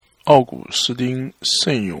奥古斯丁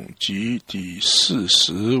圣咏集第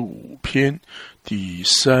45篇第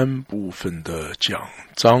3部分的讲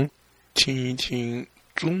章，听一听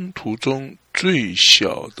中途中最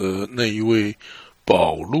小的那一位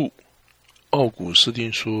保禄。奥古斯丁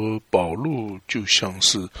说，保禄就像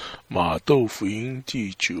是马窦福音第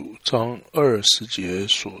9章20节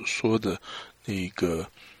所说的那个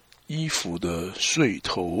衣服的穗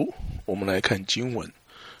头。我们来看经文，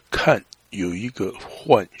看，有一个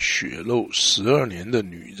患血漏12年的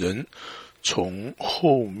女人从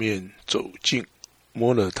后面走近，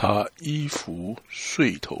摸了她衣服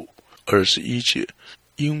穗头。21节，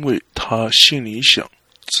因为她心里想，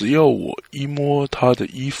只要我一摸她的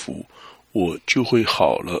衣服，我就会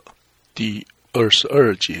好了。第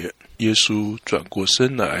22节，耶稣转过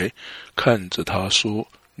身来，看着她说，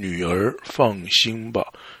女儿，放心吧，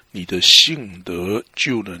你的信德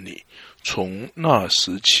救了你。从那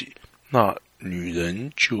时起，那女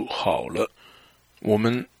人就好了。我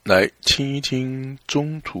们来听一听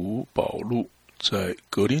中途保禄在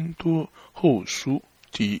格林多后书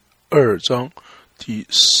第2章第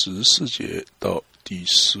14节到第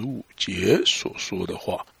15节所说的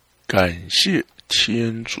话。感谢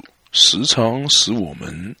天主，时常使我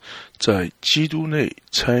们在基督内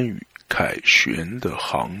参与凯旋的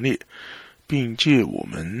行列，并借我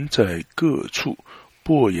们在各处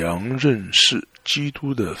播扬认识基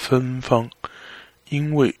督的芬芳，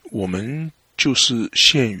因为我们就是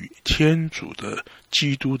献与天主的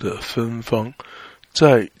基督的芬芳，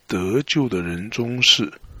在得救的人中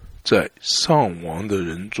是，在丧亡的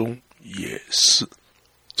人中也是。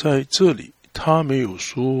在这里他没有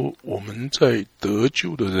说我们在得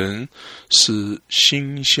救的人是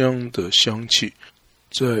馨香的香气，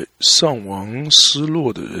在丧亡失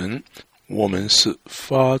落的人我们是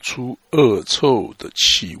发出恶臭的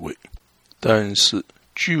气味。但是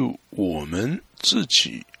就我们自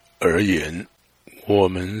己而言，我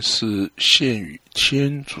们是献与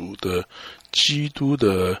天主的基督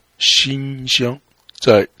的馨香，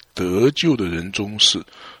在得救的人中是，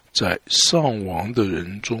在丧亡的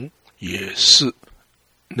人中也是。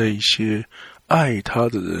那些爱他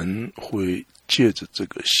的人会借着这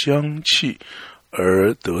个香气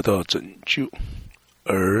而得到拯救，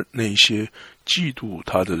而那些嫉妒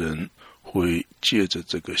他的人会借着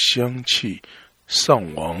这个香气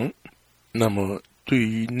丧亡。那么对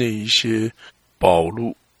于那一些保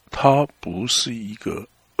禄，它不是一个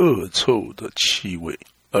恶臭的气味，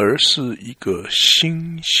而是一个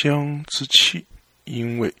馨香之气。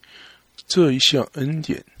因为这一项恩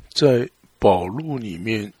典在保禄里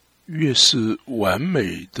面越是完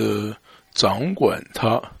美的掌管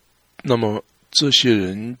它，那么这些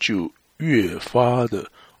人就越发的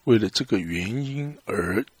为了这个原因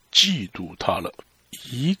而嫉妒他了。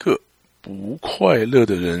一个不快乐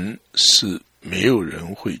的人是没有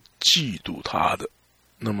人会嫉妒他的。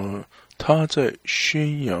那么他在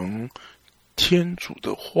宣扬天主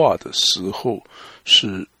的话的时候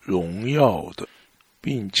是荣耀的，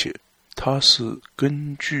并且他是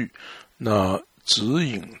根据那指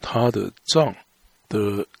引他的杖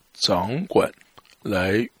的掌管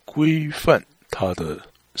来规范他的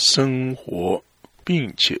生活，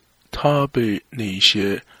并且他被那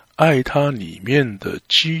些爱他里面的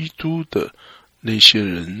基督的那些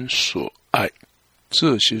人所爱。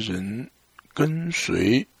这些人跟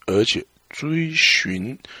随而且追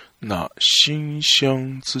寻那馨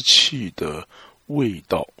香之气的味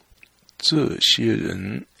道。这些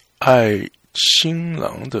人爱新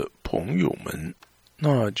郎的朋友们，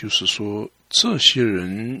那就是说这些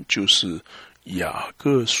人就是雅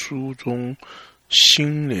各书中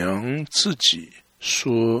新娘自己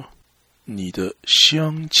说，你的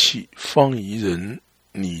香气方宜人，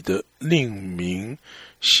你的令名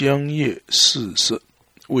香叶四射，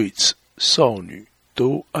为此少女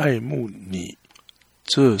都爱慕你。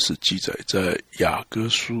这是记载在雅各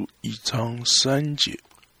书1章3节。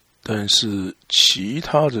但是其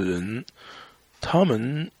他的人，他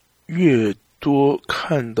们越多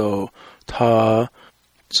看到他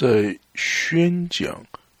在宣讲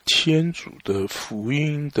天主的福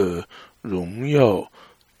音的荣耀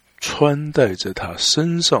穿戴在他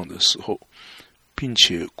身上的时候，并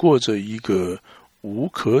且过着一个无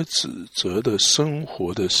可指责的生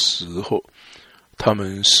活的时候，他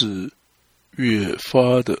们是越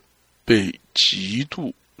发的被嫉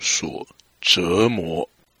妒所折磨，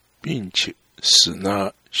并且使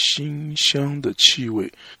那馨香的气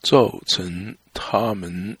味造成他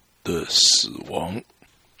们的死亡。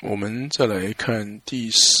我们再来看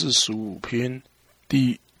第45篇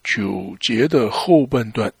第9节的后半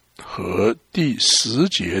段和第10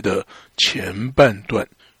节的前半段，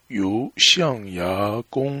由象牙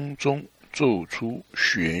宫中奏出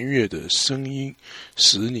弦乐的声音，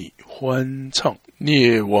使你欢唱。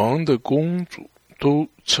列王的公主都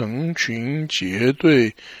成群结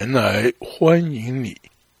队前来欢迎你。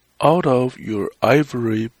Out of your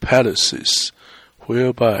ivory palaces,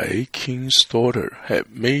 whereby king's daughter have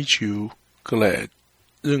made you glad，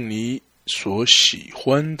 任你所喜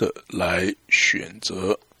欢的来选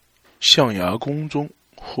择。象牙宫中，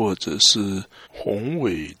或者是宏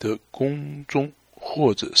伟的宫中，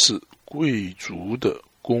或者是贵族的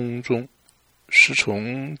宫中，是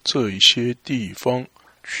从这一些地方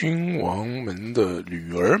君王们的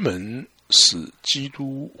女儿们使基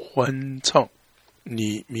督欢唱。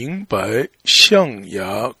你明白象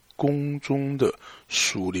牙宫中的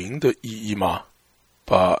属灵的意义吗？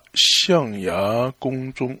把象牙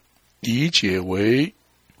宫中理解为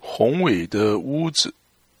宏伟的屋子，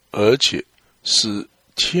而且是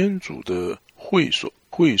天主的会所，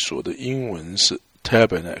会所的英文是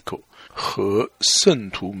tabernacle， 和圣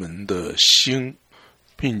徒们的心，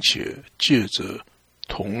并且借着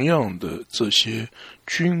同样的这些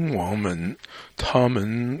君王们，他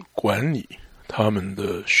们管理他们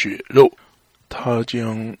的血肉，他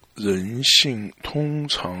将人性通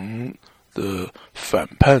常的反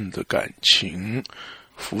叛的感情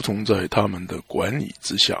服从在他们的管理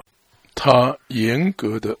之下。他严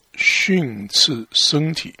格的训斥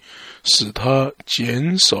身体，使他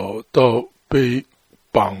减少到被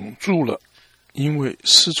绑住了。因为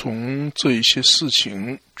是从这一些事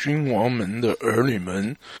情，君王们的儿女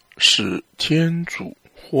们使天主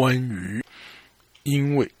欢愉，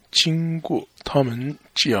因为经过他们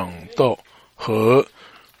讲道和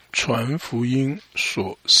传福音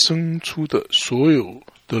所生出的所有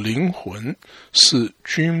的灵魂是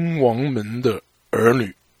君王们的儿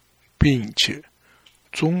女，并且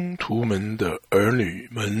宗徒们的儿女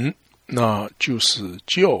们，那就是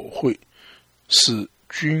教会，是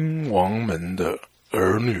君王们的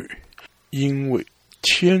儿女。因为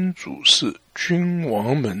天主是君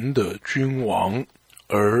王们的君王，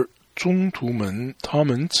而宗徒们他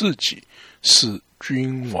们自己是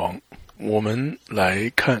君王。我们来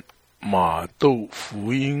看马窦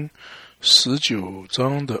福音19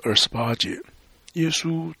章的28节，耶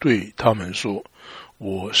稣对他们说，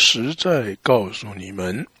我实在告诉你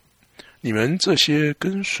们，你们这些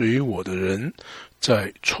跟随我的人，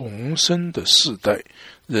在重生的世代，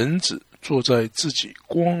人子坐在自己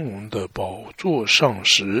光荣的宝座上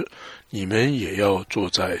时，你们也要坐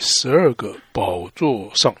在12个宝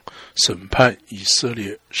座上，审判以色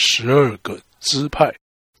列12个支派。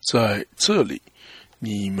在这里，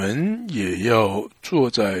你们也要坐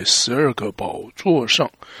在12个宝座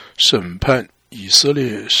上，审判以色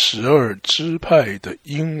列12支派的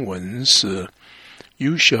英文是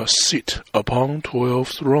You shall sit upon 12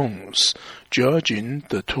 thrones, judging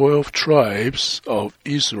the 12 tribes of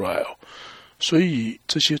Israel。 所以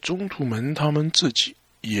这些宗徒们他们自己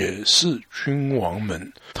也是君王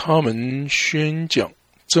们，他们宣讲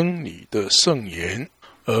真理的圣言，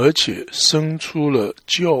而且生出了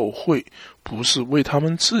教会，不是为他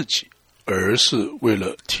们自己，而是为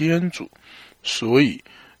了天主。所以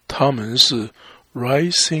他们是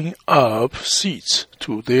rising up seats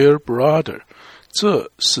to their brother， 这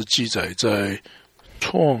是记载在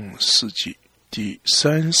创世纪第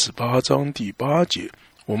38章第8节。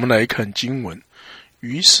我们来看经文，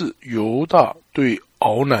于是犹大对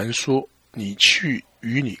敖南说，你去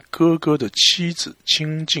与你哥哥的妻子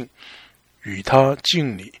亲近，与他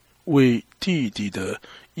敬礼，为弟弟的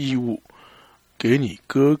义务给你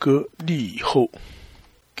哥哥立后。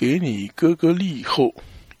给你哥哥立后，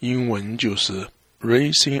英文就是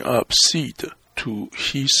raising up seed to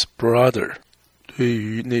his brother。 对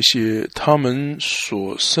于那些他们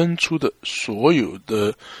所生出的所有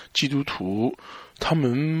的基督徒，他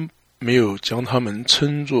们没有将他们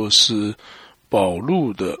称作是保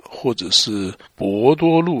禄的或者是伯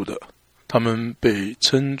多禄的，他们被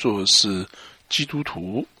称作是基督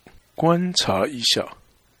徒。观察一下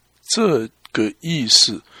这个意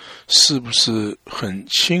思是不是很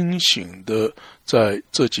清醒的在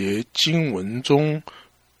这节经文中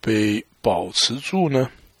被保持住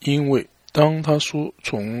呢？因为当他说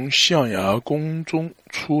从象牙宫中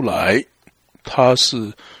出来，他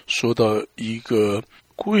是说到一个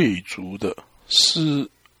贵族的，是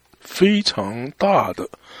非常大的，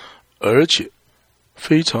而且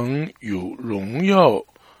非常有荣耀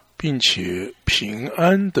并且平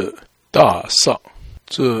安的大厦，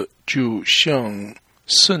这就像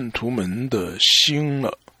圣徒们的心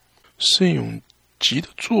了。圣咏集的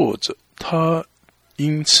作者他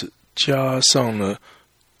因此加上了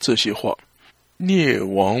这些话，列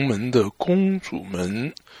王们的公主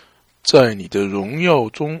们，在你的荣耀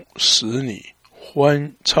中使你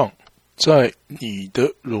欢唱。在你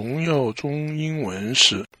的荣耀中英文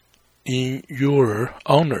是 in your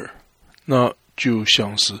honor， 那就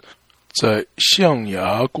像是在象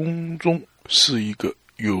牙宫中是一个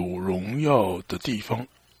有荣耀的地方，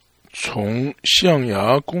从象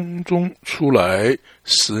牙宫中出来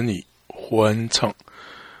使你欢唱。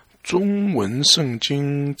中文圣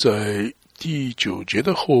经在第9节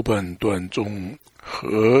的后半段中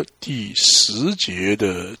和第10节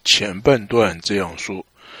的前半段这样说，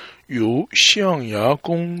由象牙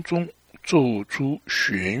宫中奏出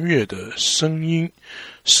弦乐的声音，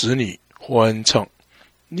使你欢唱。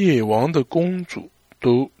列王的公主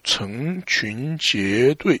都成群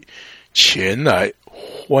结队前来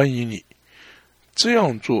欢迎你，这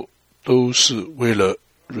样做都是为了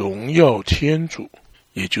荣耀天主，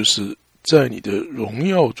也就是在你的荣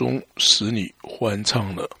耀中使你欢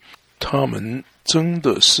唱了。他们真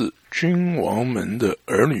的是君王们的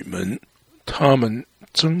儿女们，他们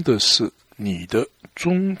真的是你的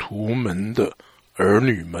宗徒们的儿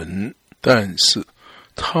女们，但是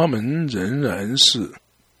他们仍然是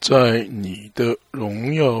在你的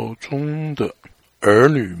荣耀中的儿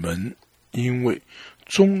女们，因为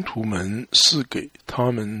宗徒们是给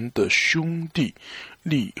他们的兄弟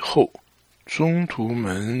立后，宗徒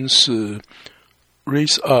们是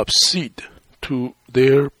raise up seed to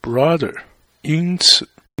their brother， 因此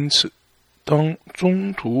当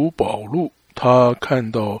宗徒保禄他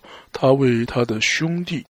看到他为他的兄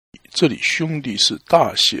弟，这里兄弟是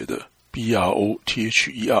大写的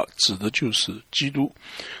BROTHER， 指的就是基督，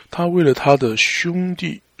他为了他的兄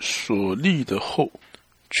弟所立的后，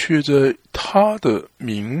却在他的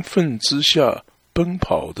名分之下奔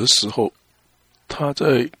跑的时候，他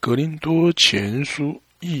在格林多前书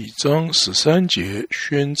1章13节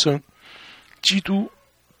宣称，基督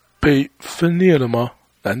被分裂了吗？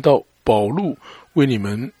难道保禄为你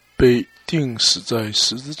们被钉死在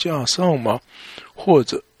十字架上吗？或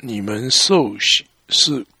者你们受洗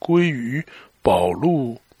是归于保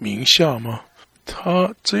禄名下吗？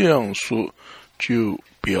他这样说就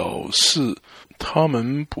表示他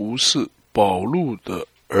们不是保禄的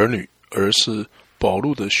儿女，而是保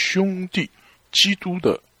禄的兄弟基督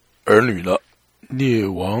的儿女了。列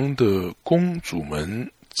王的公主们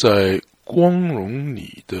在光荣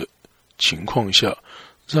你的情况下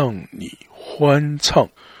让你欢唱。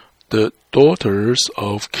The daughters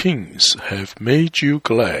of kings have made you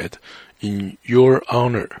glad in your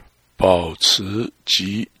honor。 保持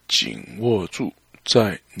及紧握住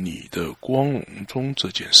在你的光荣中这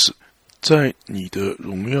件事，在你的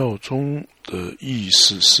荣耀中的意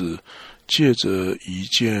思是借着一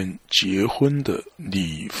件结婚的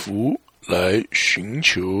礼服来寻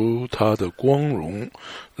求他的光荣，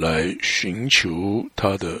来寻求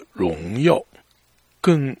他的荣耀。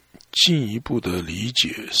更进一步的理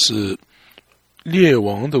解是，列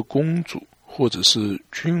王的公主或者是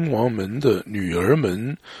君王们的女儿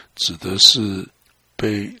们，指的是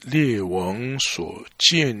被列王所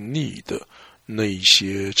建立的那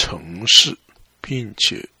些城市，并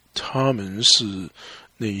且他们是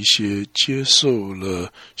那些接受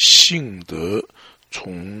了信德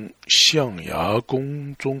从象牙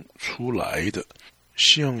宫中出来的。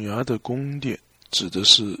象牙的宫殿指的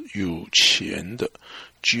是有钱的、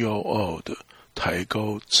骄傲的、抬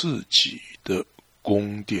高自己的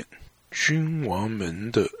宫殿。君王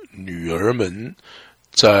们的女儿们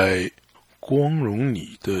在光荣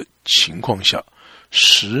你的情况下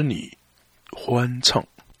使你欢唱。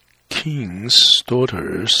 King's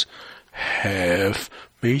daughters have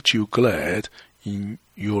made you glad in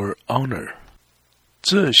your honor。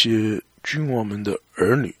 这些君王们的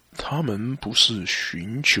儿女，他们不是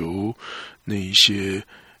寻求那些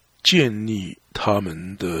建立他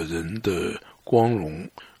们的人的光荣，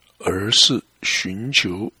而是寻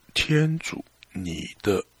求天主你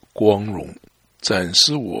的光荣。展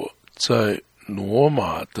示我在罗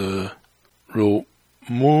马的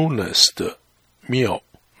Romanus 的庙，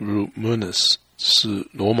 Romanus 是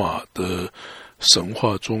罗马的神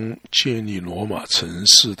话中建立罗马城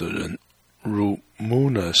市的人。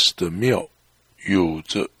 Romanus 的庙有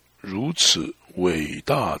着如此伟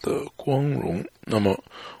大的光荣，那么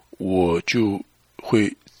我就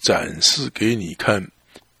会展示给你看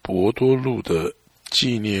伯多禄的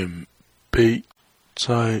纪念碑。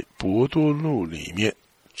在伯多禄里面，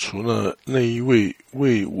除了那一位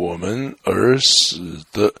为我们而死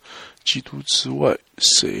的基督之外，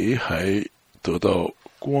谁还得到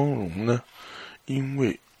光荣呢？因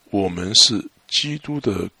为我们是基督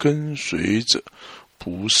的跟随者，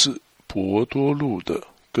不是伯多禄的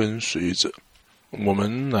跟随者。我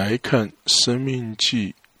们来看申命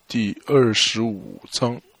记第25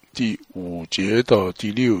章第5节到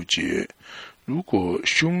第6节，如果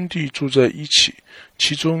兄弟住在一起，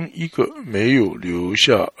其中一个没有留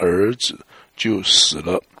下儿子就死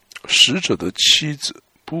了，死者的妻子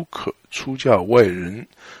不可出嫁外人，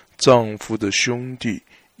丈夫的兄弟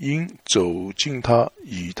应走近他，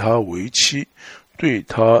以他为妻，对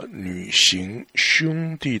他履行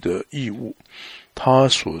兄弟的义务。他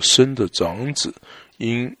所生的长子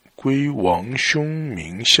应归王兄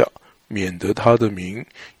名下，免得他的名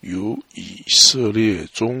由以色列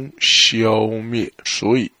中消灭。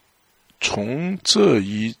所以从这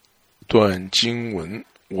一段经文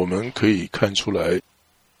我们可以看出来，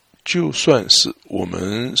就算是我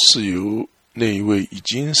们是由那一位已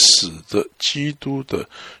经死的基督的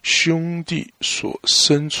兄弟所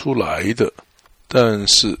生出来的，但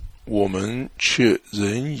是我们却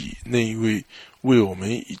仍以那一位为我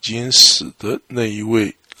们已经死的那一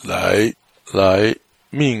位来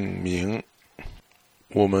命名。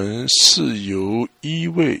我们是由一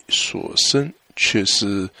位所生，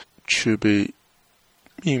却被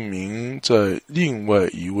命名在另外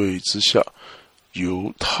一位之下，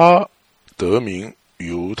由他得名，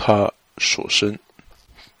由他所生。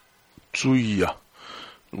注意啊，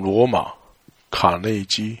罗马、卡内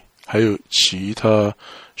基还有其他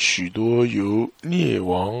许多由列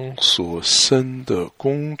王所生的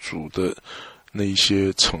公主的那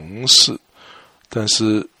些城市，但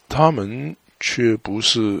是他们却不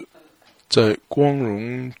是在光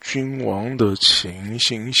荣君王的情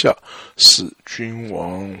形下使君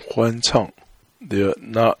王欢唱。 They are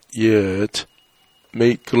not yet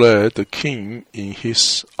made glad the king in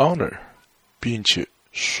his honor， 并且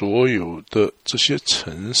所有的这些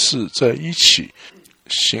城市在一起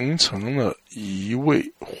形成了一位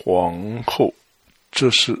皇后。这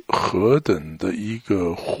是何等的一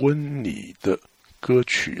个婚礼的歌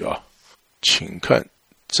曲啊！请看，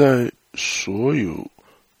在所有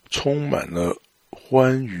充满了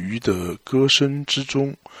欢愉的歌声之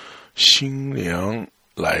中，新娘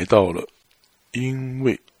来到了，因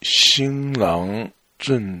为新郎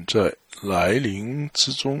正在来临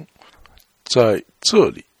之中。在这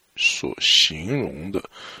里所形容的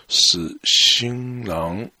是新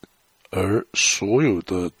郎，而所有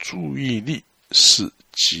的注意力是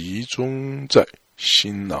集中在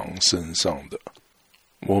新郎身上的。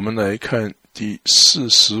我们来看第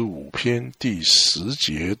45篇第10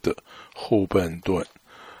节的后半段，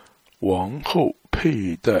王后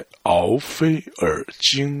佩戴敖菲尔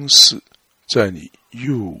金饰，在你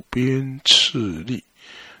右边侍立。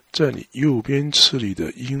在你右边侍立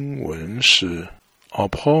的英文是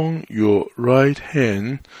Upon your right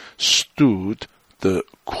hand stood the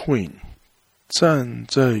queen。 站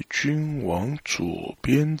在君王左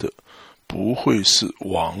边的不会是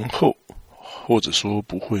王后，或者说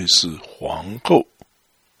不会是皇后。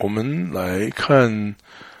我们来看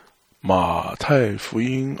马太福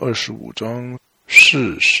音25章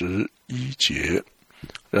41节，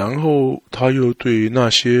然后他又对那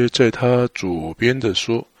些在他左边的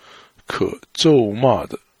说，可咒骂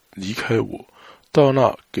的离开我，到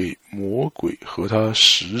那给魔鬼和他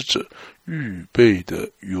使者预备的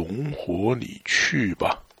永火里去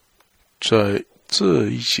吧。在这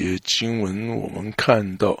一节经文我们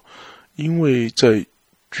看到，因为在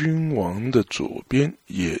君王的左边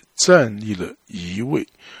也站立了一位，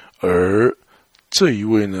而这一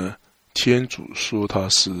位呢，天主说他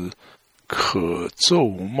是可咒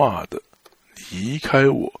骂的，离开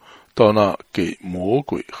我，到那给魔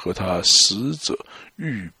鬼和他使者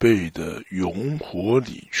预备的永火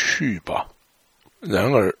里去吧。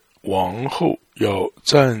然而王后要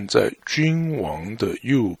站在君王的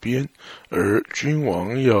右边，而君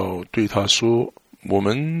王要对他说。我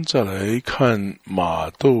们再来看马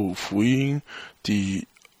窦福音第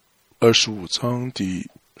25章第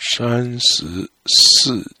34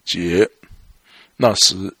节，那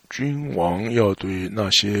时君王要对那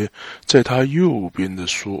些在他右边的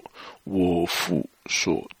说，我父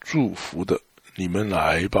所祝福的，你们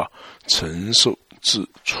来吧，承受自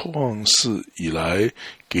创世以来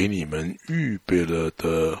给你们预备了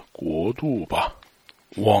的国度吧。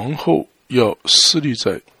王后要侍立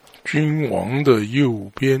在君王的右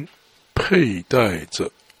边，佩戴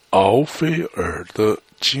着敖菲尔的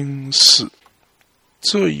金饰。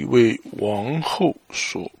这一位王后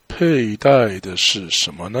所佩戴的是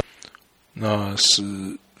什么呢？那是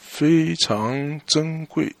非常珍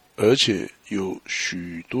贵而且有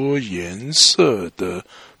许多颜色的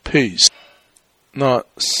配饰，那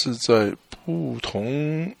是在不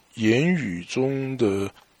同言语中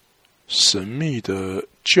的神秘的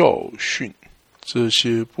教训。这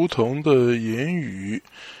些不同的言语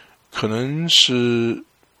可能是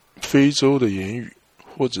非洲的言语，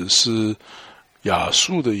或者是亚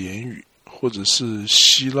述的言语，或者是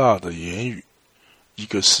希腊的言语，一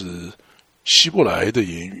个是希伯来的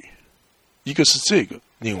言语，一个是这个，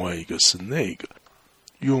另外一个是那个，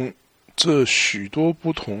用这许多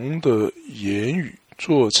不同的言语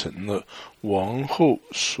做成了王后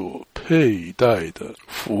所佩戴的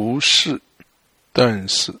服饰，但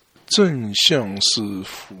是正像是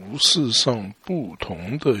服饰上不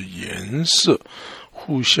同的颜色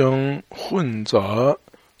互相混杂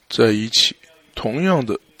在一起，同样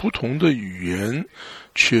的不同的语言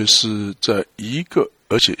却是在一个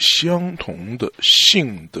而且相同的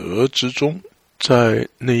性德之中，在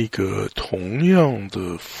那个同样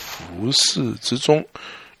的服饰之中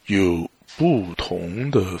有不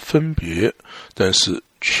同的分别，但是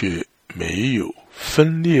却没有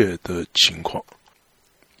分裂的情况。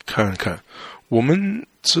看看，我们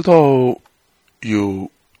知道有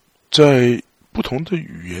在不同的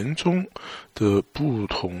语言中的不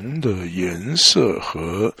同的颜色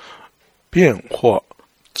和变化，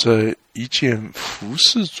在一件服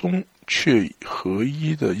饰中却以合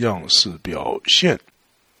一的样式表现，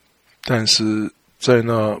但是在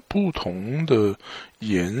那不同的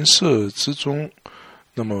颜色之中，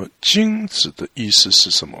那么金子的意思是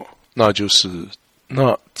什么？那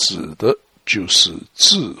指的就是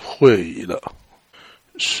智慧了。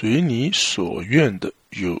随你所愿的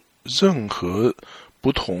有任何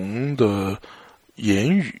不同的言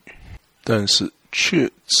语，但是却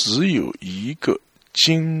只有一个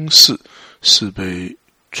经世是被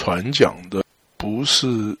传讲的，不是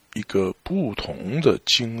一个不同的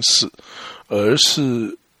经世，而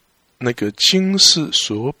是那个经世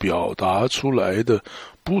所表达出来的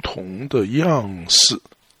不同的样式。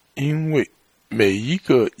因为每一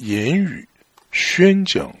个言语宣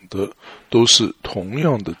讲的都是同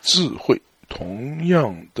样的智慧，同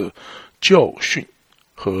样的教训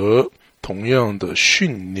和同样的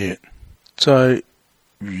训练，在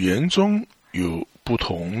语言中有不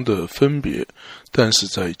同的分别，但是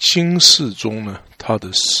在经世中呢，他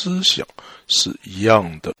的思想是一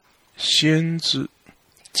样的。先知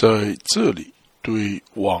在这里对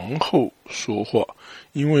王后说话，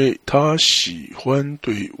因为他喜欢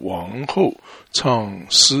对王后唱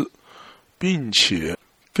诗，并且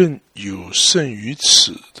更有甚于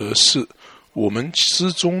此的是，我们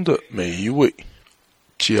之中的每一位，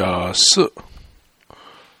假设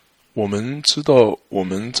我们知道我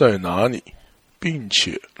们在哪里，并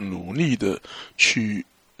且努力的去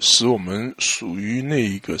使我们属于那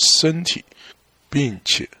一个身体，并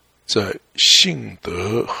且在信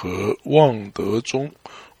德和望德中，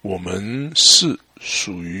我们是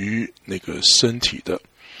属于那个身体的，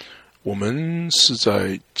我们是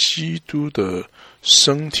在基督的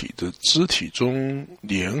身体的肢体中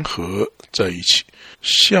联合在一起。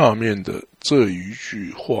下面的这一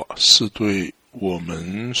句话是对我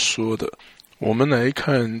们说的。我们来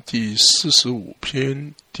看第45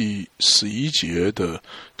篇第11节的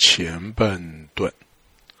前半段：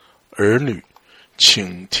儿女，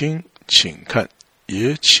请听，请看，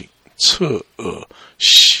也请侧耳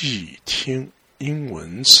细听。英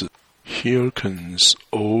文是 Hearkens,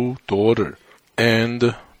 O daughter,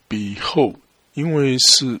 and behold， 因为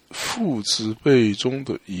是父子辈中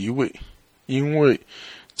的一位，因为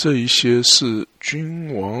这一些是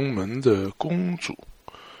君王们的公主，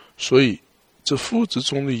所以这父子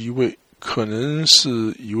中的一位可能是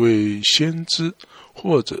一位先知，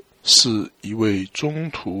或者是一位宗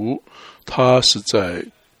徒，他是在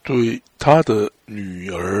对他的女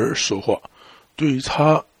儿说话，对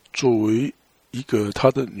他作为一个他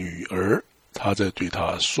的女儿，他在对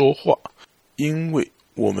他说话。因为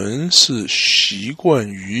我们是习惯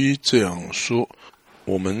于这样说，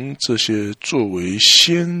我们这些作为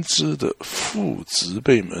先知的父子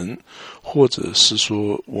辈们，或者是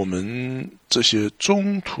说我们这些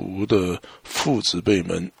中途的父子辈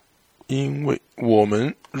们，因为我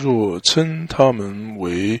们若称他们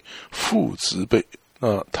为父子辈，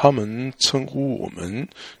那他们称呼我们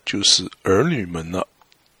就是儿女们了。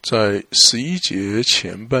在11节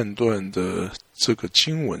前半段的这个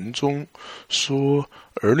经文中说，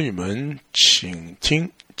儿女们请听，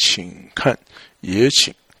请看，也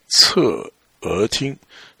请侧耳听，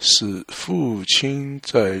是父亲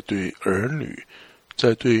在对儿女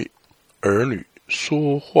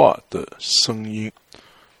说话的声音。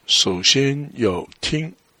首先要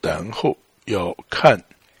听，然后要看，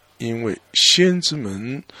因为先知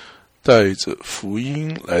们带着福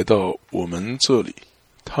音来到我们这里，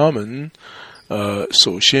他们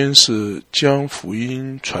首先是将福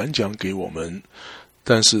音传讲给我们，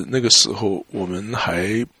但是那个时候我们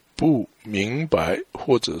还不明白，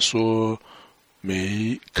或者说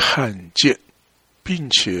没看见，并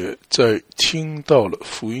且在听到了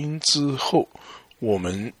福音之后，我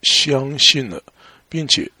们相信了，并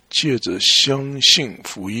且借着相信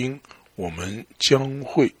福音，我们将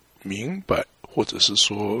会明白，或者是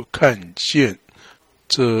说看见。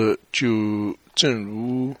这就正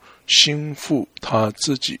如心腹他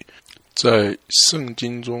自己在圣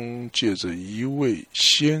经中借着一位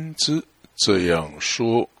先知这样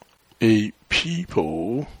说 ：A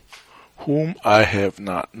people whom I have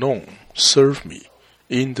not known serve me.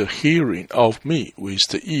 In the hearing of me with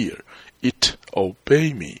the ear, it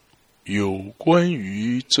obey me. 有关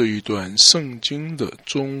于这一段圣经的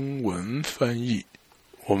中文翻译，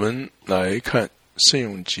我们来看圣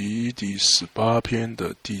咏集第18篇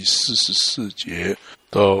的第44节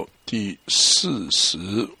到第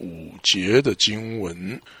45节的经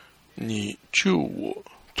文。你救我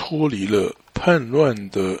脱离了叛乱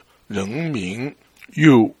的人民，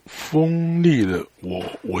又封立了我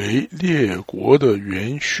为列国的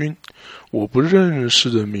元勋，我不认识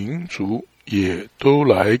的民族也都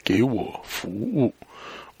来给我服务，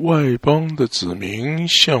外邦的子民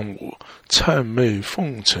向我谄媚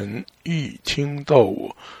奉承，一听到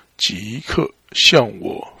我即刻向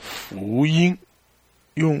我福音。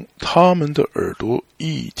用他们的耳朵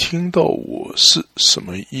一听到我是什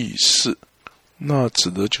么意思？那指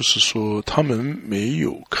的就是说他们没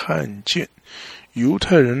有看见。犹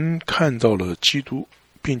太人看到了基督，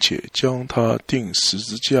并且将他钉十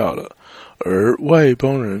字架了，而外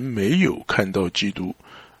邦人没有看到基督，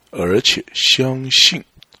而且相信。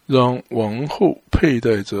让王后佩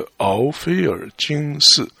戴着敖菲尔金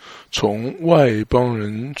饰从外邦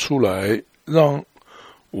人出来，让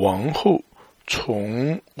王后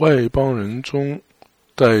从外邦人中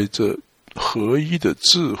带着合一的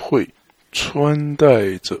智慧，穿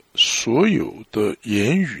戴着所有的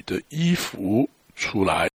言语的衣服出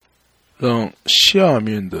来，让下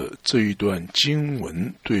面的这一段经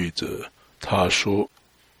文对着他说：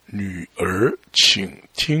女儿请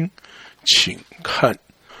听，请看，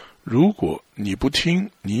如果你不听，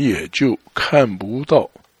你也就看不到，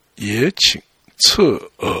也请侧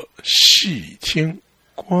耳细听。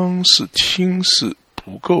光是听是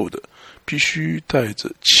不够的，必须带着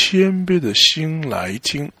谦卑的心来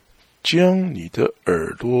听，将你的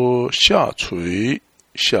耳朵下垂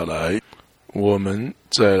下来。我们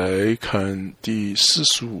再来看第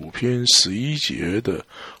45篇11节的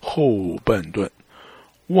后半段：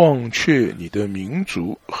忘却你的民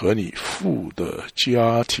族和你父的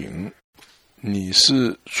家庭。你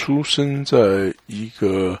是出生在一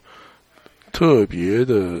个特别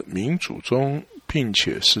的民族中，并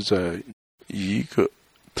且是在一个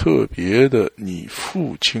特别的你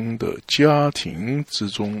父亲的家庭之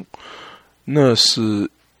中，那是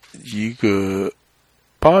一个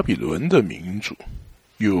巴比伦的民族，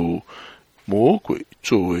有魔鬼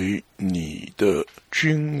作为你的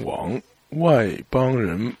君王。外邦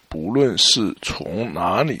人不论是从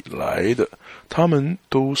哪里来的，他们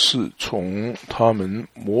都是从他们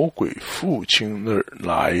魔鬼父亲那儿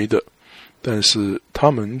来的，但是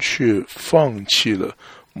他们却放弃了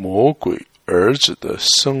魔鬼儿子的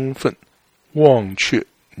身份，忘却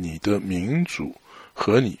你的民族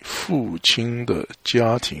和你父亲的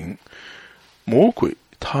家庭。魔鬼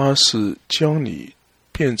他是将你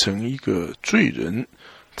变成一个罪人，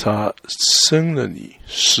他生了你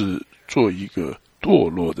是做一个堕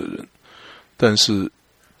落的人，但是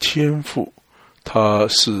天父他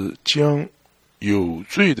是将有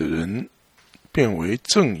罪的人变为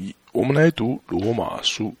正义。我们来读罗马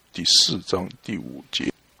书第4章第5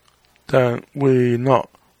节：但为那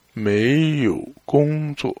没有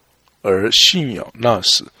工作而信仰那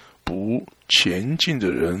时不前进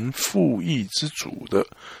的人负义之主的，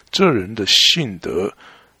这人的信德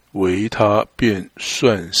为他便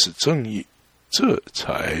算是正义，这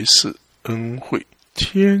才是恩惠。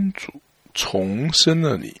天主重生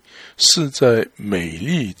了你，是在美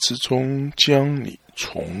丽之中将你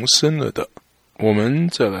重生了的。我们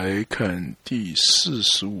再来看第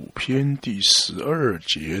45篇第12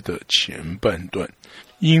节的前半段：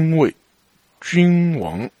因为君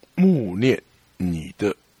王慕念你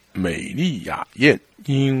的美丽雅艳。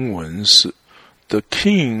英文是 The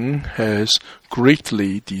king has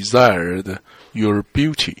greatly desired your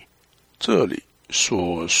beauty。 这里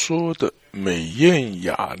所说的美艳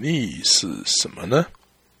雅丽是什么呢？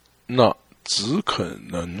那只可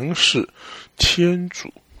能是天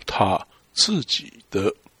主他自己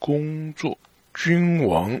的工作。君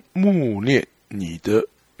王慕念你的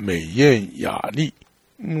美艳雅丽，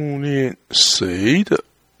慕念谁的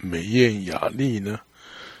美艳雅丽呢？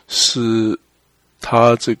是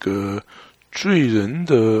他这个罪人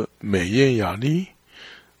的美艳雅丽，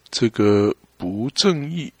这个不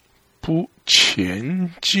正义不前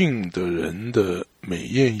进的人的美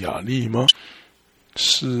艳雅丽吗？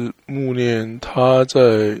是默念他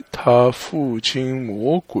在他父亲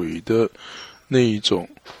魔鬼的那一种，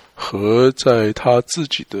和在他自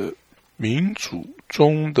己的民族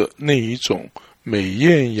中的那一种美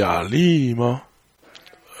艳雅丽吗？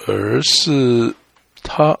而是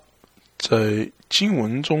他在经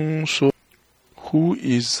文中说 Who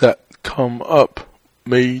is that come up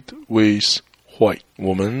made with white？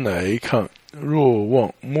 我们来看若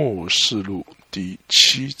望默示录第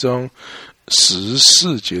7章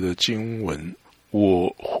14节的经文。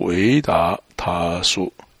我回答他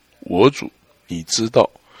说，我主，你知道。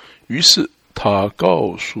于是他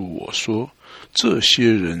告诉我说，这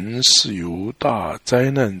些人是由大灾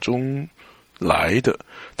难中来的，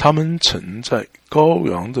他们曾在羔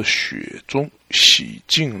羊的血中洗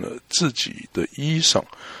净了自己的衣裳，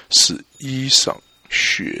使衣裳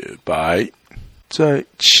雪白。在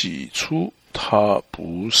起初他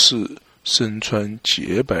不是身穿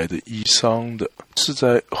洁白的衣裳的，是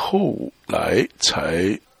在后来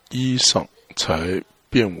衣裳才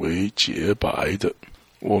变为洁白的。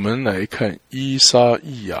我们来看以撒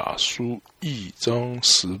意亚书1章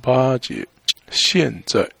18节。现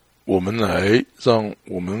在我们来让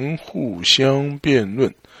我们互相辩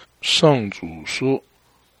论。上主说，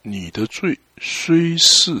你的罪虽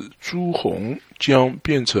是朱红，将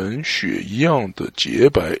变成血一样的洁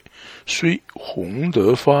白；虽红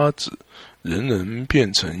得发紫，仍能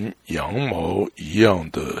变成羊毛一样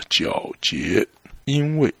的皎洁。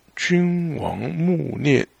因为君王慕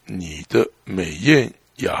念你的美艳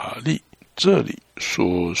雅丽。这里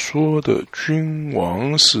所说的君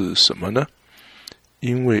王是什么呢？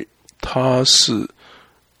因为他是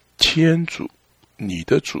天主，你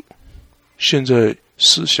的主。现在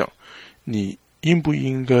思想，你应不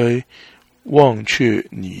应该忘却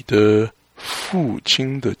你的父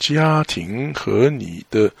亲的家庭和你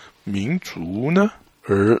的民族呢？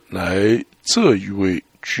而来这一位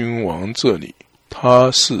君王这里，他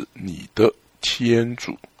是你的天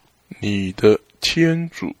主，你的天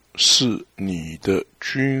主是你的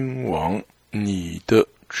君王，你的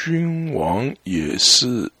君王也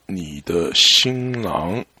是你的新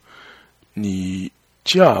郎。你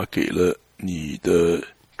嫁给了你的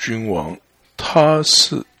君王，他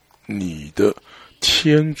是你的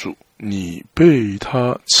天主，你被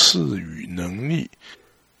他赐予能力，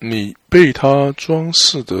你被他装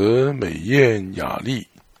饰得美艳雅丽，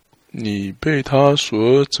你被他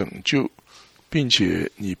所拯救，并且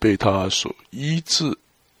你被他所医治。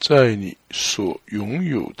在你所拥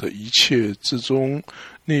有的一切之中，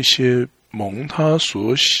那些蒙他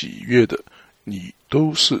所喜悦的，你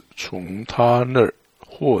都是从他那儿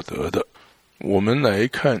获得的。我们来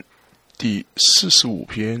看第45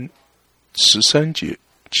篇13节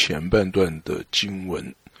前半段的经文。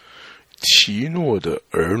提诺的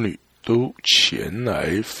儿女都前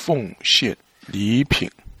来奉献礼品。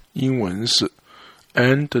英文是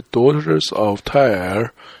And the daughters of Tyre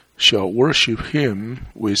shall worship him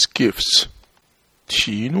with gifts。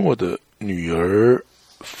 提诺的女儿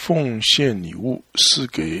奉献礼物是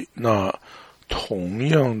给那同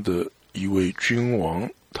样的一位君王，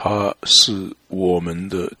他是我们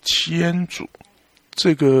的天主。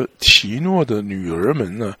这个提诺的女儿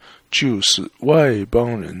们呢，就是外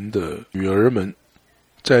邦人的女儿们。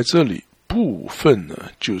在这里部分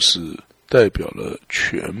呢，就是代表了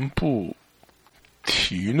全部。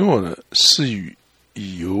提诺呢，是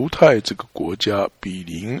以犹太这个国家比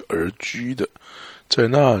邻而居的，在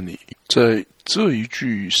那里，在这一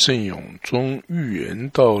句圣咏中预言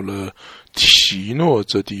到了提诺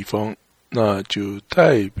这地方，那就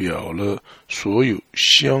代表了所有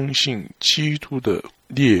相信基督的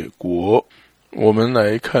列国。我们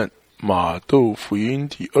来看马窦福音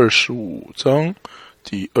第25章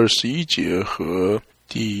第21节和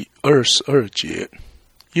第22节。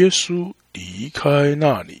耶稣离开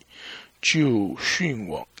那里，就迅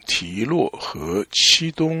往提洛和西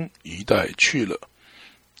东一带去了。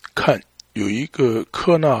看，有一个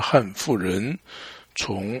科纳汉妇人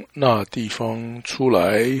从那地方出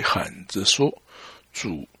来，喊着说，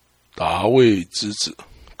主达味之子，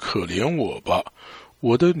可怜我吧，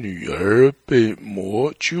我的女儿被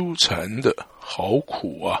魔纠缠的好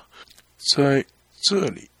苦啊。在这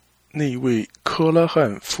里，那位科拉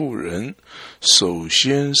汉妇人首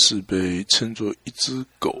先是被称作一只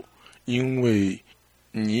狗，因为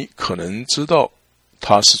你可能知道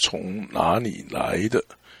它是从哪里来的，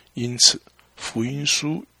因此福音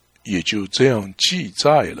书也就这样记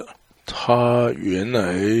载了。他原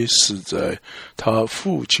来是在他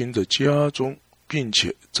父亲的家中，并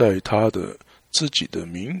且在他的自己的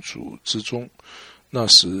民族之中，那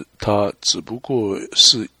时他只不过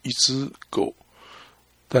是一只狗，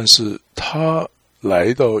但是他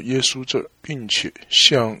来到耶稣这儿，并且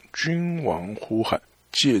向君王呼喊，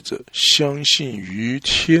借着相信于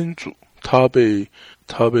天主，他被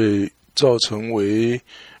造成为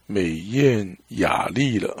美艳雅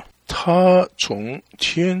丽了。他从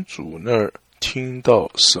天主那儿听到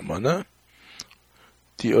什么呢？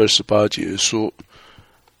第28节说，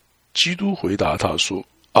基督回答他说，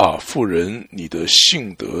妇人，你的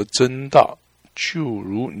信德真大，就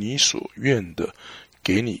如你所愿的，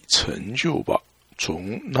给你成就吧。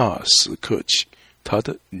从那时刻起，他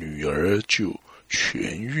的女儿就痊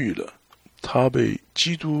愈了。他被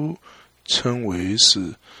基督称为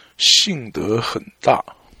是信德很大。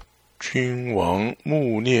君王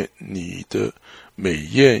慕念你的美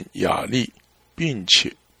艳雅丽，并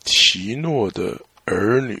且提诺的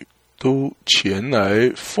儿女都前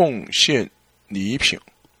来奉献礼品。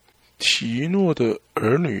提诺的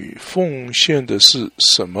儿女奉献的是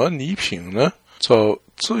什么礼品呢？照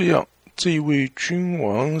这样，这位君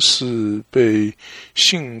王是被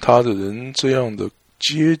信他的人这样的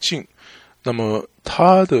接近，那么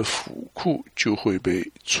他的府库就会被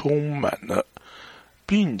充满了，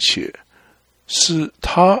并且是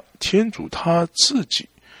天主他自己，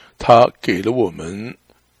他给了我们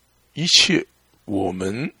一切，我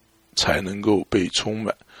们才能够被充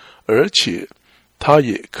满，而且他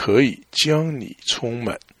也可以将你充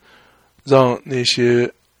满，让那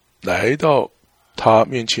些来到他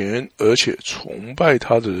面前而且崇拜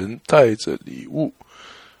他的人带着礼物。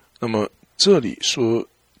那么这里说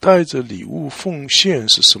带着礼物奉献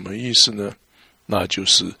是什么意思呢？那就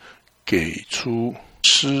是给出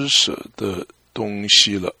施舍的东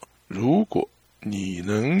西了。如果你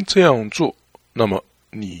能这样做，那么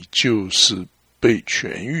你就是被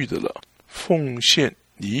痊愈的了。奉献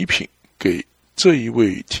礼品给这一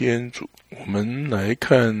位天主。我们来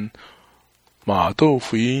看马窦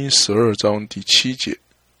福音12章第7节，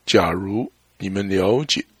假如你们了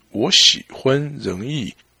解我喜欢仁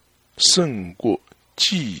义胜过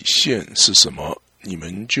祭献是什么，你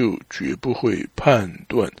们就绝不会判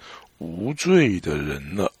断无罪的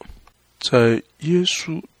人了。在耶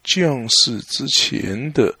稣降世之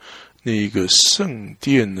前的那个圣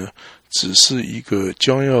殿呢，只是一个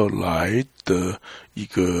将要来的一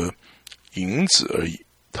个影子而已。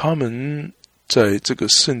他们在这个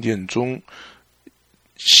圣殿中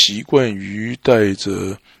习惯于带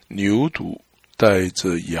着牛犊，带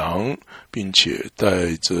着羊，并且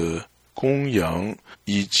带着公羊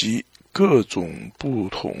以及各种不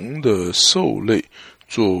同的兽类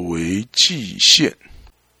作为祭献，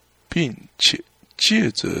并且借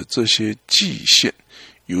着这些祭献，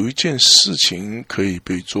有一件事情可以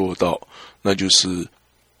被做到，那就是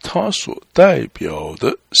它所代表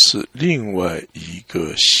的是另外一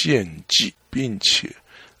个献祭，并且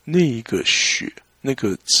那一个血，那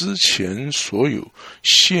个之前所有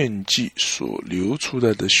献祭所流出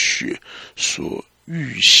来的血所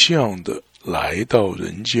预象的来到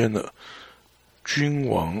人间了。君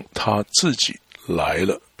王他自己来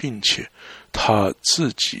了，并且他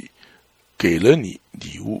自己给了你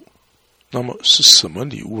礼物。那么是什么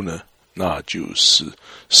礼物呢？那就是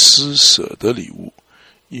施舍的礼物，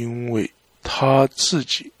因为他自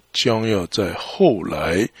己将要在后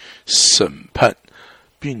来审判，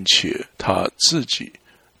并且他自己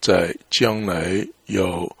在将来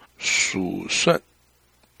要数算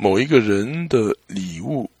某一个人的礼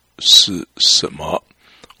物是什么。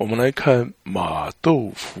我们来看马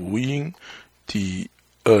窦福音第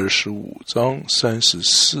25章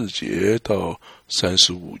34节到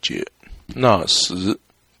35节。那时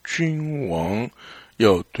君王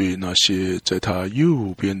要对那些在他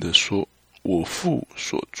右边的说，我父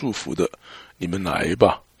所祝福的，你们来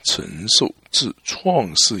吧，承受自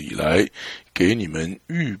创世以来给你们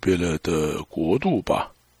预备了的国度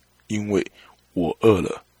吧。因为我饿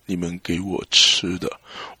了，你们给我吃的；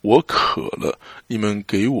我渴了，你们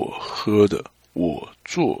给我喝的；我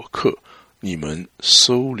做客，你们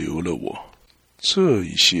收留了我。这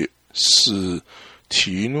一些是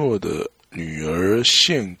提诺的女儿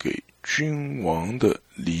献给君王的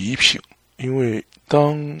礼品。因为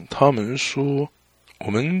当他们说我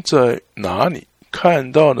们在哪里看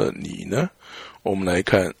到了你呢？我们来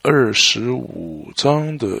看25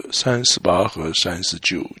章的38和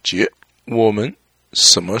39节。我们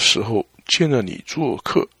什么时候见了你做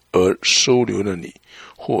客而收留了你，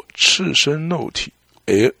或赤身露体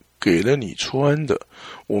而给了你穿的？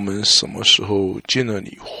我们什么时候见了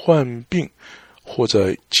你患病，或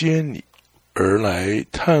在监里而来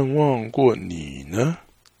探望过你呢？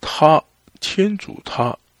天主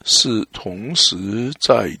他是同时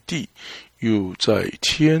在地又在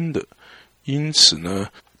天的，因此呢，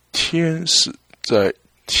天使在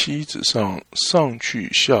梯子上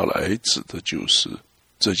去下来指的就是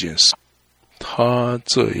这件事。他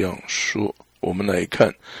这样说，我们来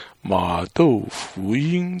看马窦福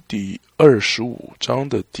音第25章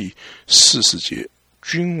的第40节，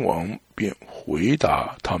君王便回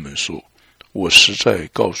答他们说，我实在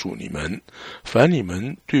告诉你们，凡你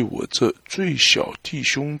们对我这最小弟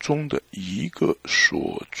兄中的一个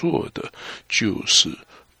所做的，就是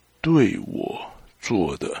对我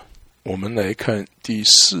做的。我们来看第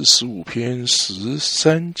45篇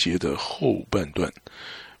13节的后半段，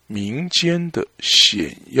民间的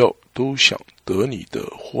显要都想得你的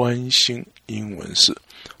欢心，英文是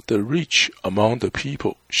The rich among the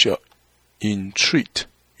people shall entreat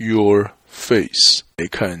your face。 来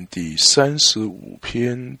看第35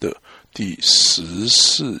篇的第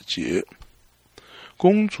14节，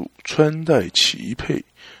公主穿戴齐配，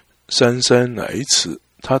姗姗来迟，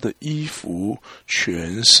她的衣服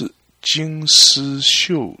全是金丝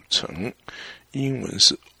绣成，英文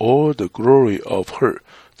是 All the glory of her,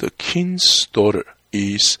 the king's daughter,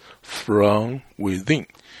 is from within。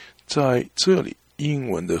 在这里英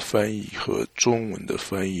文的翻译和中文的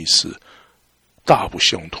翻译是大不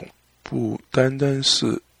相同，不单单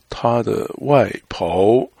是她的外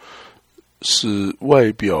袍是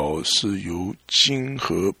外表是由金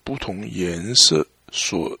和不同颜色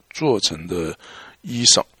所做成的衣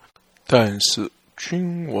裳，但是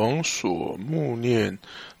君王所慕念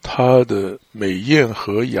她的美艳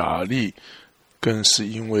和雅丽，更是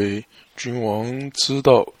因为君王知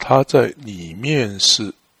道她在里面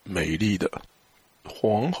是美丽的。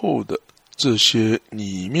皇后的这些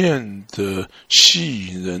里面的吸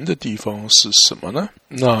引人的地方是什么呢？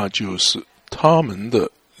那就是他们的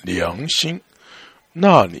良心，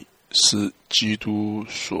那里是基督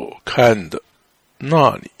所看的，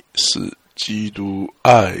那里是基督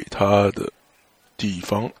爱他的地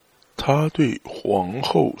方。他对皇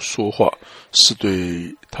后说话，是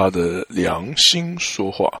对他的良心说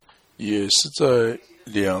话，也是在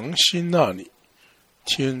良心那里，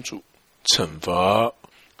天主惩罚，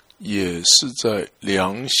也是在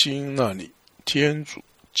良心那里，天主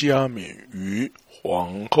加冕于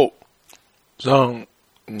皇后。让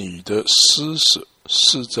你的施舍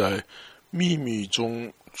是在秘密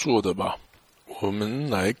中做的吧。我们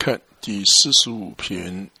来看第45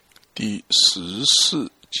篇第14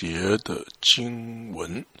节的经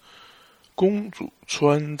文，公主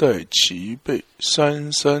穿戴齐备，姗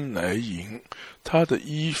姗来迎，她的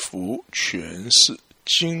衣服全是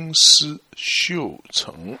金丝绣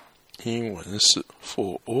成，英文是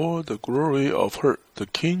For all the glory of her, the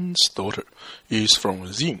king's daughter, is from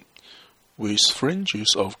within, with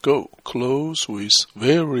fringes of gold, clothes with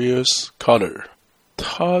various color。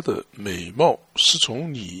 她的美貌是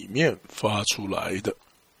从里面发出来的，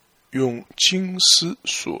用金丝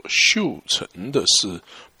所绣成的是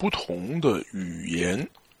不同的语言，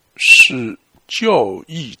是教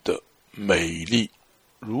义的美丽。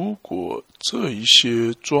如果这一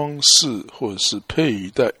些装饰或者是佩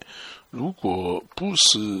戴，如果不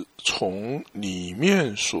是从里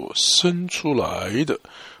面所生出来的，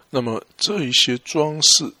那么这一些装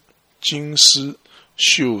饰金丝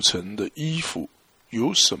绣成的衣服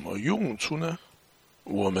有什么用处呢？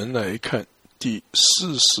我们来看第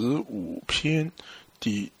45篇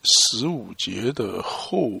第15节的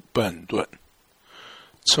后半段，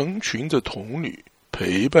成群的童女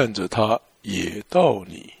陪伴着她也到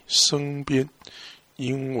你身边，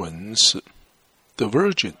英文是 The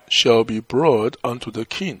virgin shall be brought unto the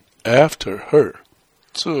king after her。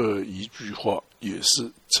 这一句话也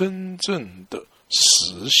是真正的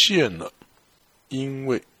实现了，因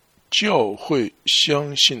为教会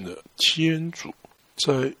相信了天主，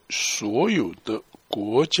在所有的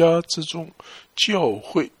国家之中，教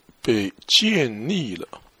会被建立了，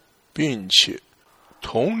并且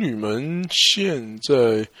童女们现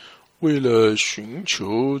在为了寻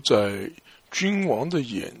求在君王的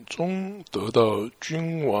眼中得到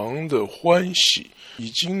君王的欢喜，已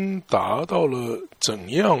经达到了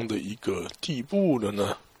怎样的一个地步了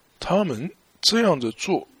呢？他们这样的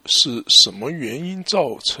做是什么原因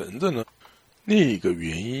造成的呢？那个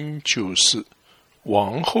原因就是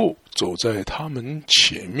王后走在他们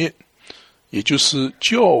前面，也就是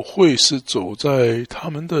教会是走在他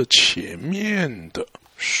们的前面的，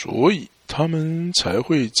所以他们才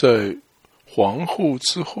会在皇后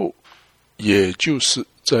之后，也就是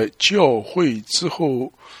在教会之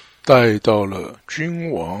后带到了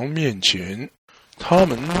君王面前。他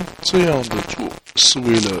们这样的做是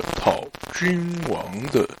为了讨君王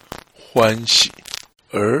的欢喜，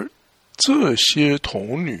而这些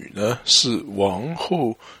童女呢，是王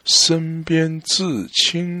后身边至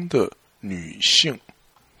亲的女性，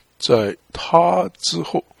在他之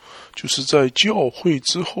后，就是在教会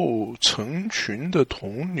之后，成群的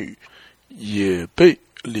童女也被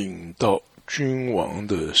领到君王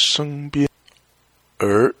的身边，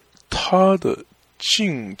而他的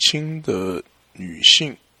近亲的女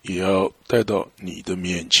性也要带到你的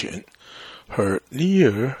面前。Her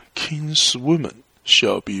near kinswoman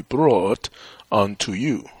shall be brought unto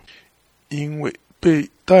you， 因为被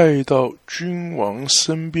带到君王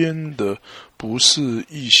身边的不是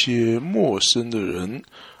一些陌生的人，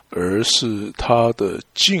而是他的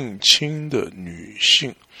近亲的女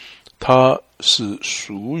性，他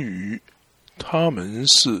们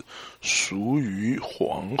是属于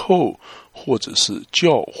皇后或者是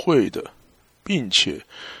教会的，并且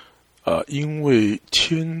因为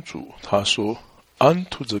天主他说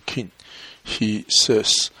unto the king he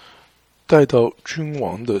says， 带到君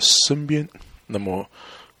王的身边，那么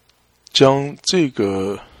将这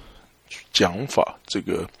个讲法，这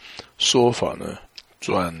个说法呢，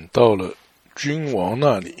转到了君王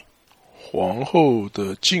那里，皇后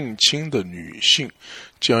的近亲的女性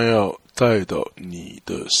将要带到你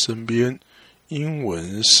的身边。英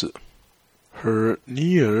文是 Her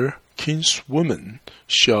near kinswoman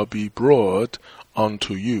shall be brought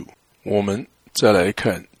unto you。 我们再来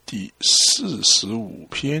看第45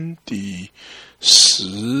篇第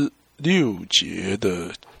16节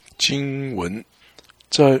的经文，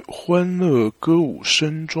在欢乐歌舞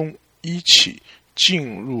声中一起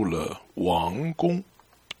进入了王宫。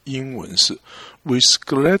英文是 With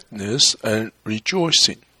gladness and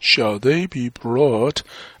rejoicing shall they be brought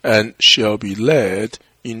and shall be led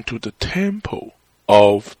into the temple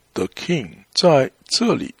of the king。 在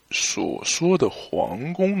这里所说的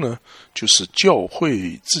皇宫呢，就是教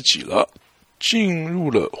会自己了。进入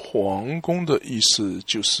了皇宫的意思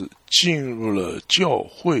就是进入了教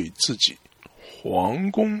会自己。皇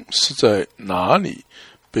宫是在哪里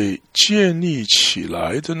被建立起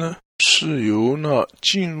来的呢？是由那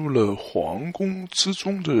进入了皇宫之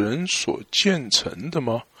中的人所建成的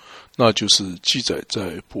吗？那就是记载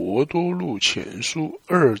在伯多禄前书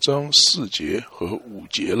2章4节和5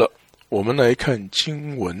节了。我们来看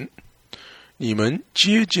经文，你们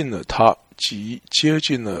接近了他，即接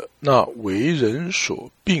近了那为人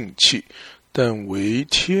所摒弃，但为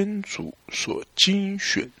天主所精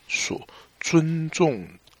选、所尊重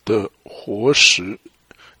的活石，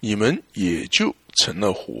你们也就成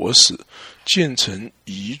了活石，建成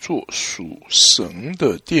一座属神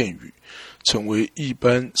的殿宇，成为一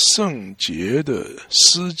般圣洁的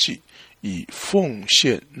司祭，以奉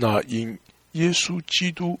献那因耶稣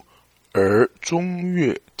基督而中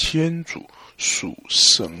悦天主属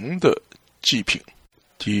神的祭品。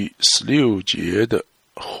第16节的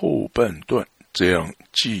后半段这样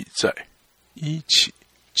记载，一起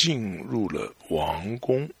进入了王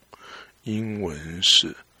宫。英文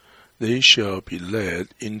是 They shall be led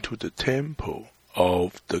into the temple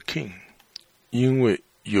of the king。 因为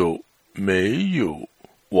没有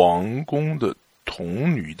王宫的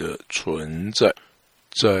童女的存在，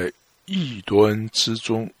在异端之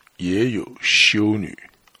中也有修女，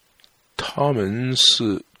她们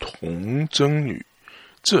是童贞女，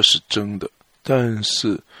这是真的。但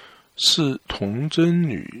是童贞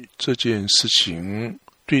女这件事情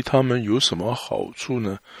对她们有什么好处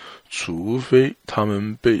呢？除非她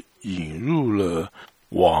们被引入了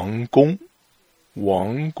王宫。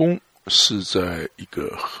王宫是在一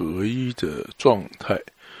个合一的状态，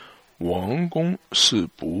王宫是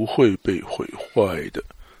不会被毁坏的，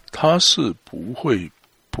它是不会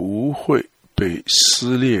被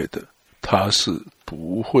撕裂的，它是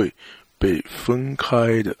不会被分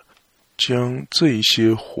开的。将这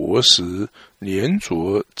些活石连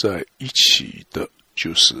着在一起的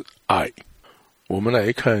就是爱。我们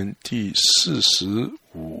来看第45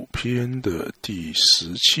篇的第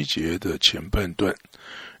17节的前半段，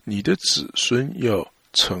你的子孙要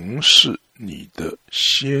承事你的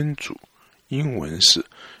先祖。英文是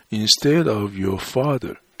Instead of your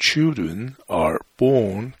father, children are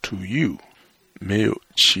born to you。 没有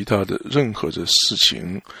其他的任何的事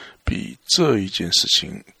情比这一件事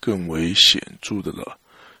情更为显著的了。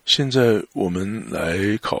现在我们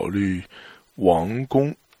来考虑王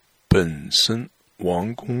宫本身。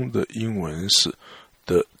王宫的英文是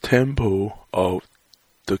The Temple of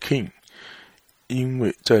the King。 因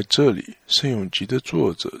为在这里圣咏集的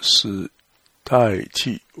作者是代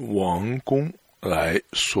替王宫来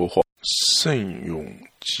说话。圣咏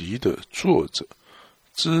集的作者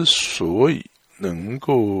之所以能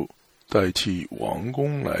够代替王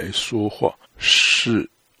宫来说话，是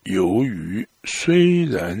由于虽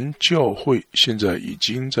然教会现在已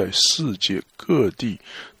经在世界各地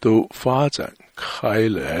都发展开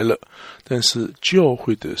来了，但是教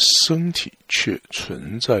会的身体却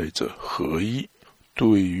存在着合一。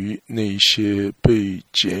对于那些被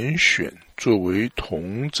拣选作为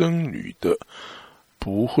童贞女的，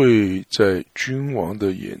不会在君王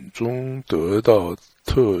的眼中得到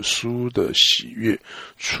特殊的喜悦，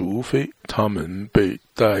除非他们被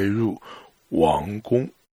带入王宫。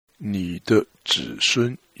你的子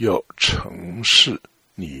孙要承事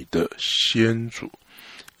你的先祖。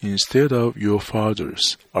Instead of your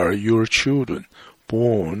fathers are your children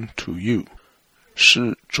born to you.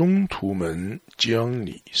 是宗徒们将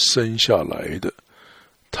你生下来的，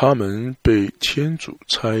他们被天主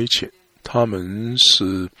差遣，他们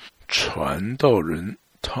是传道人，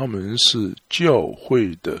他们是教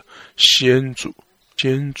会的先祖。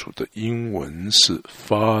先祖的英文是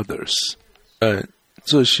fathers， 但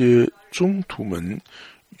这些宗徒们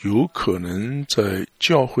有可能在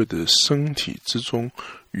教会的身体之中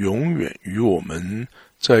永远与我们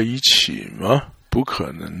在一起吗？不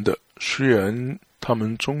可能的。虽然他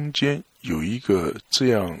们中间有一个这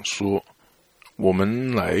样说。我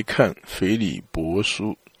们来看腓立伯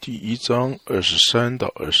书第1章23到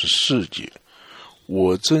24节，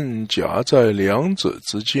我正夹在两者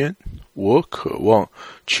之间，我渴望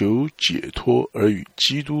求解脱而与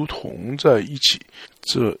基督同在一起，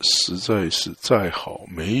这实在是再好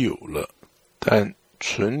没有了。但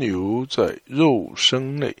存留在肉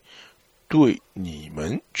身内，对你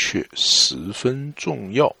们却十分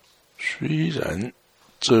重要。虽然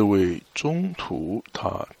这位宗徒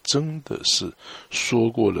他真的是说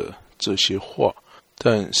过了这些话，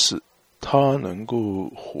但是他能够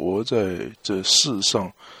活在这世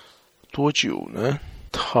上多久呢？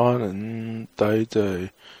他能待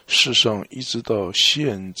在世上一直到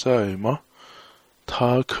现在吗？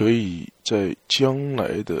他可以在将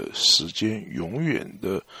来的时间永远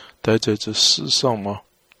的待在这世上吗？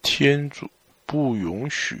天主不允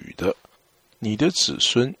许的。你的子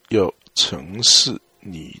孙要承事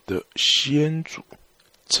你的先祖。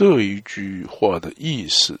这一句话的意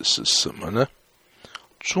思是什么呢？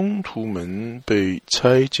宗徒们被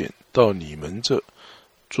差遣到你们这，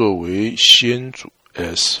作为先祖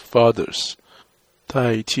as fathers，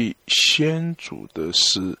 代替先祖的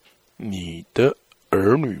是你的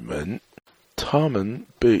儿女们，他们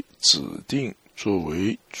被指定作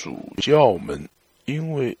为主教们，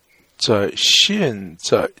因为在现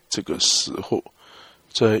在这个时候，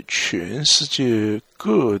在全世界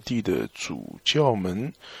各地的主教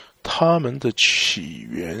们，他们的起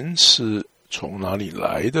源是从哪里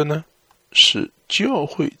来的呢？是教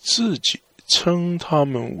会自己称他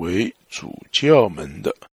们为主教们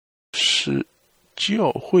的，是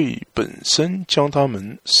教会本身将他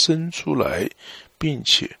们生出来，并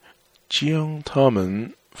且将他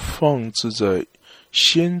们放置在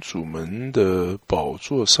先祖们的宝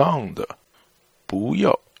座上的。不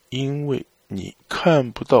要因为你看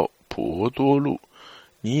不到伯多禄，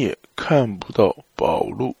你也看不到保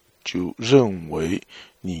禄，就认为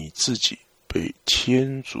你自己被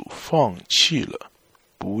天主放弃了。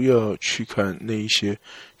不要去看那些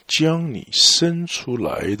将你生出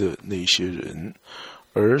来的那些人，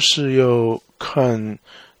而是要看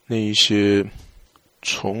那些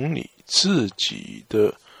从你自己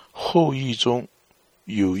的后裔中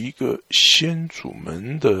有一个先祖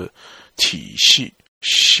们的体系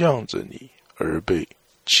向着你而被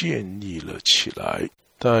建立了起来。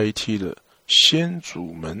代替了先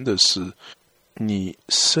祖们的是你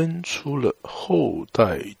生出了后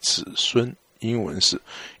代子孙。英文是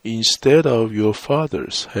Instead of your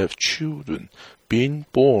fathers have children been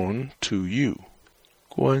born to you。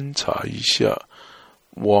 观察一下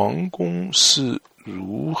王宫是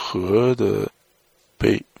如何的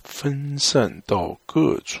被分散到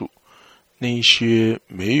各处，那些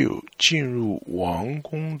没有进入王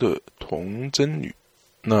宫的童贞女，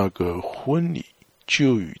那个婚礼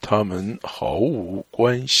就与他们毫无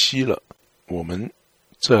关系了。我们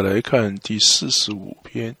再来看第45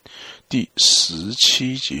篇第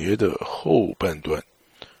17节的后半段，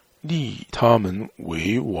立他们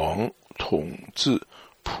为王，统治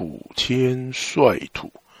普天率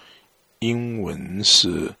土。英文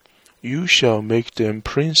是 You shall make them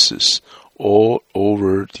princes all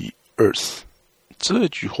over the earth。 这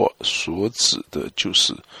句话所指的就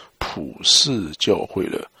是普世教会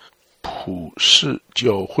了。普世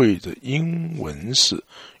教会的英文是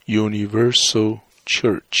Universal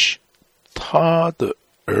Church。 他的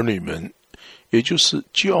儿女们，也就是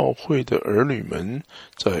教会的儿女们，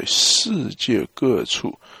在世界各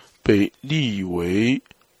处被立为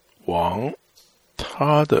王。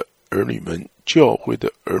他的儿女们，教会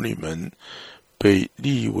的儿女们，被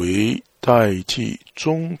立为代替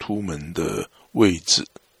宗徒们的位置。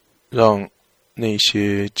让那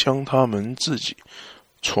些将他们自己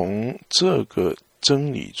从这个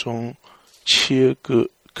真理中切割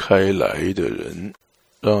开来的人，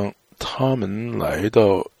让他们来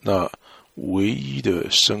到那唯一的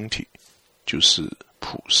身体，就是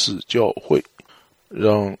普世教会，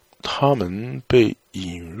让他们被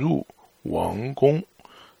引入王宫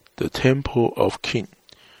The Temple of King。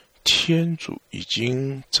 天主已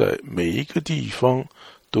经在每一个地方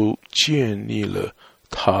都建立了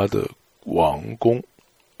他的王宫。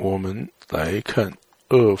我们来看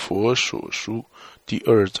厄弗所书第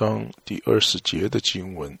2章第20节的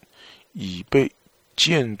经文，已被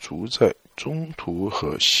建筑在宗徒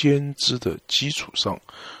和先知的基础上，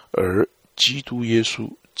而基督耶稣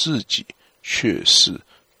自己却是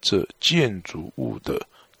这建筑物的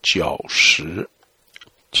脚石。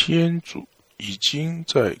天主已经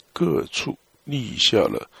在各处立下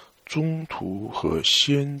了宗徒和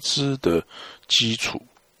先知的基础，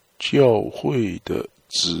教会的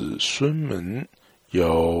子孙们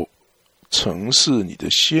要承事你的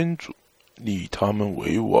先祖，立他们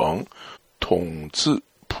为王，统治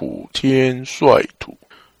普天率土。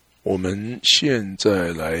我们现在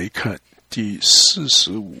来看第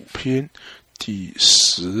45篇第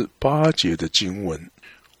18节的经文，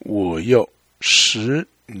我要使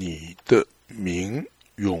你的名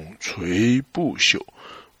永垂不朽，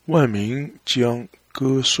万民将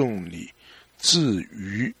歌颂你至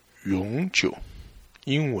于永久。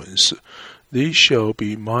英文是 They shall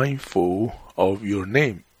be mindful of your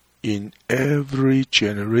name in every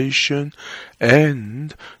generation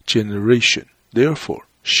and generation. Therefore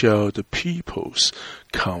shall the peoples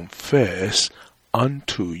confess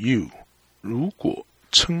unto you. 如果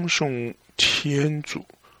称颂天主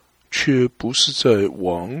却不是在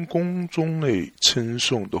王宫中内称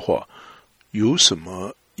颂的话，有什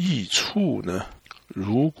么益处呢？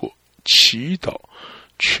如果祈祷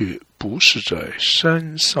却不是在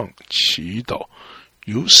山上祈祷，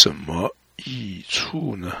有什么益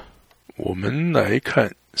处呢？我们来看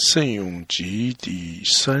圣咏集第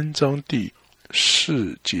3章第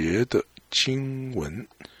4节的经文，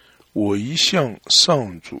我一向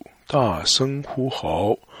上主大声呼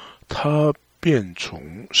号，他便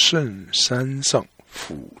从圣山上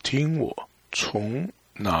俯听我。从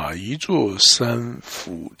哪一座山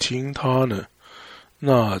俯听他呢？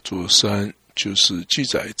那座山就是记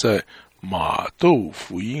载在马窦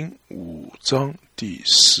福音5章第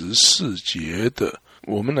14节的。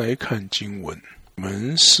我们来看经文，我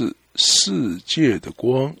们是世界的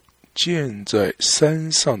光，建在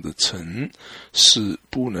山上的城是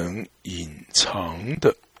不能隐藏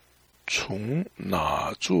的。从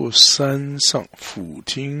哪座山上俯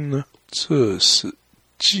听呢？这是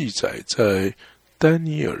记载在但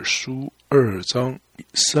尼尔书2章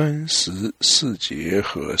34节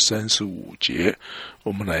和35节。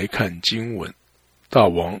我们来看经文，大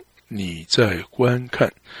王，你在观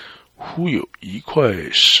看，忽有一块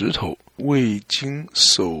石头未经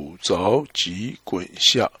手凿即滚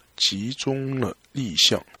下，集中了力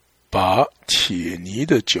象，把铁泥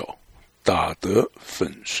的脚打得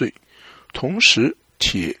粉碎。同时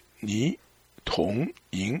铁泥、铜、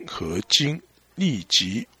银和金立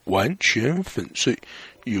即完全粉碎，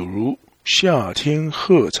有如夏天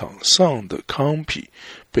鹤场上的糠皮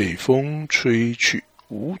被风吹去，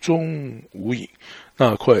无踪无影。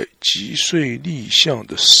那块击碎立象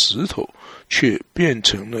的石头却变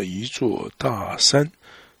成了一座大山，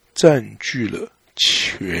占据了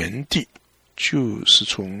全地，就是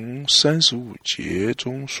从35节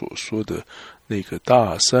中所说的那个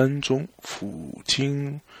大山中俯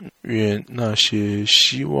听。愿那些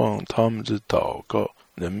希望他们的祷告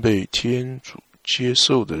能被天主接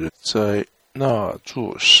受的人，在那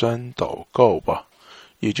座山祷告吧，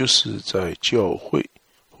也就是在教会，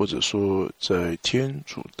或者说在天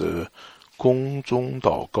主的宫中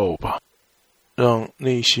祷告吧。让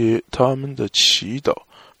那些他们的祈祷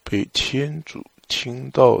被天主听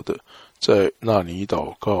到的，在那里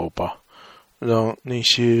祷告吧。让那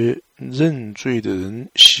些认罪的人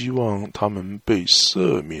希望他们被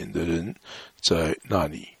赦免的人，在那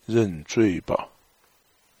里认罪吧。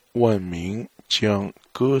万民将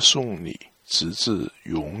歌颂你直至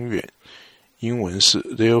永远。英文是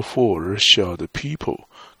Therefore shall the people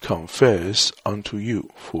confess unto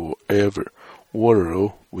you forever,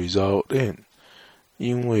 world without end.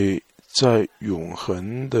 因为在永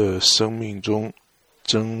恒的生命中，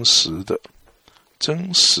真实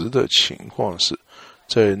的情况是，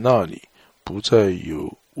在那里不再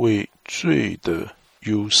有为罪的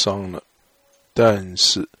忧伤了。但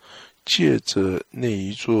是借着那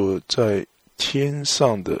一座在天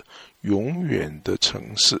上的永远的城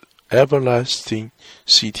市 Everlasting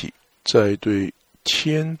City， 在对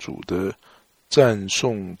天主的赞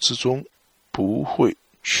颂之中不会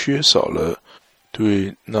缺少了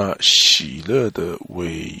对那喜乐的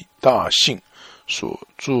伟大性所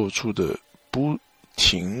做出的不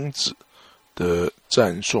停止的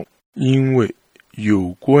赞颂，因为有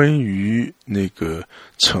关于那个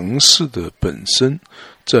城市的本身，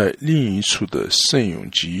在另一处的圣咏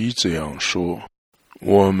集这样说。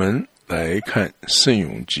我们来看圣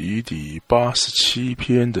咏集第87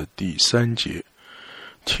篇的第3节，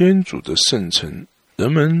天主的圣城，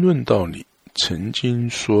人们论到你曾经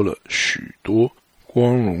说了许多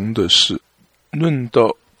光荣的事。论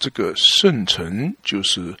到这个圣城，就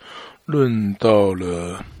是论到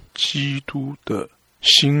了基督的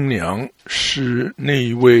新娘，是那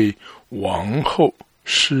一位王后，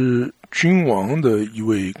是君王的一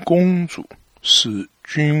位公主，是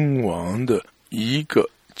君王的一个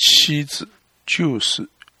妻子。就是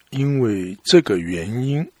因为这个原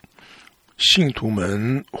因，信徒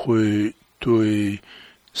们会对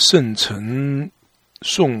圣城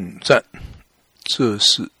颂赞，这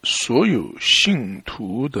是所有信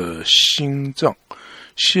徒的心脏，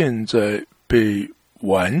现在被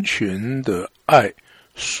完全的爱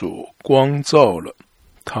所光照了，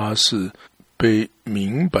它是被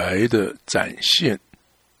明白的展现，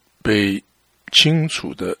被清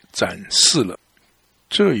楚的展示了。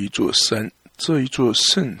这一座山，这一座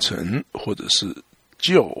圣城或者是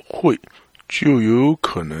教会，就有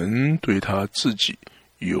可能对他自己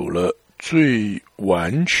有了最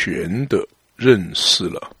完全的认识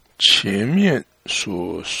了。前面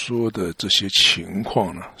所说的这些情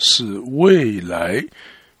况呢，是未来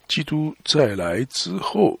基督再来之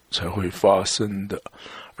后才会发生的，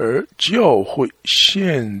而教会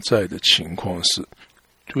现在的情况是，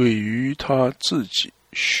对于他自己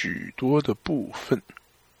许多的部分、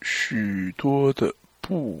许多的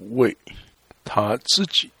部位，他自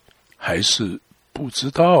己还是不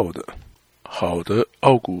知道的。好的，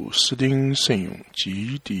奥古斯丁圣咏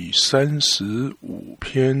集第35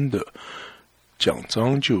篇的讲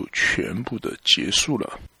章就全部的结束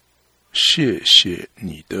了。谢谢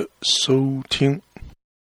你的收听。